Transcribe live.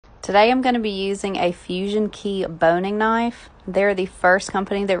Today I'm going to be using a FUSIONKEI boning knife. They're the first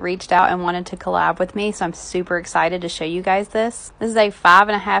company that reached out and wanted to collab with me, so I'm super excited to show you guys this. This is a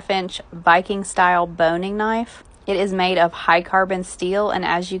 5.5-inch Viking style boning knife. It is made of high carbon steel, and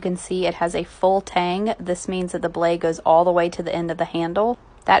as you can see, it has a full tang. This means that the blade goes all the way to the end of the handle.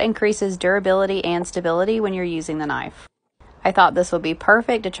 That increases durability and stability when you're using the knife. I thought this would be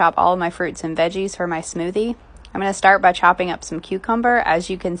perfect to chop all of my fruits and veggies for my smoothie. I'm going to start by chopping up some cucumber. As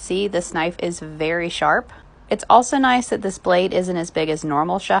you can see, this knife is very sharp. It's also nice that this blade isn't as big as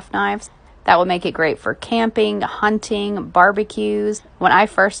normal chef knives. That will make it great for camping, hunting, barbecues. When I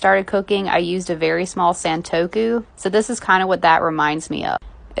first started cooking, I used a very small santoku, so this is kind of what that reminds me of.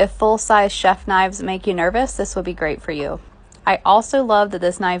 If full-size chef knives make you nervous, this will be great for you. I also love that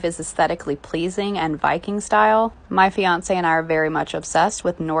this knife is aesthetically pleasing and Viking style. My fiance and I are very much obsessed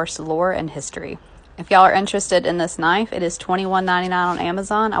with Norse lore and history. If y'all are interested in this knife, it is $21.99 on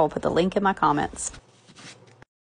Amazon. I will put the link in my comments.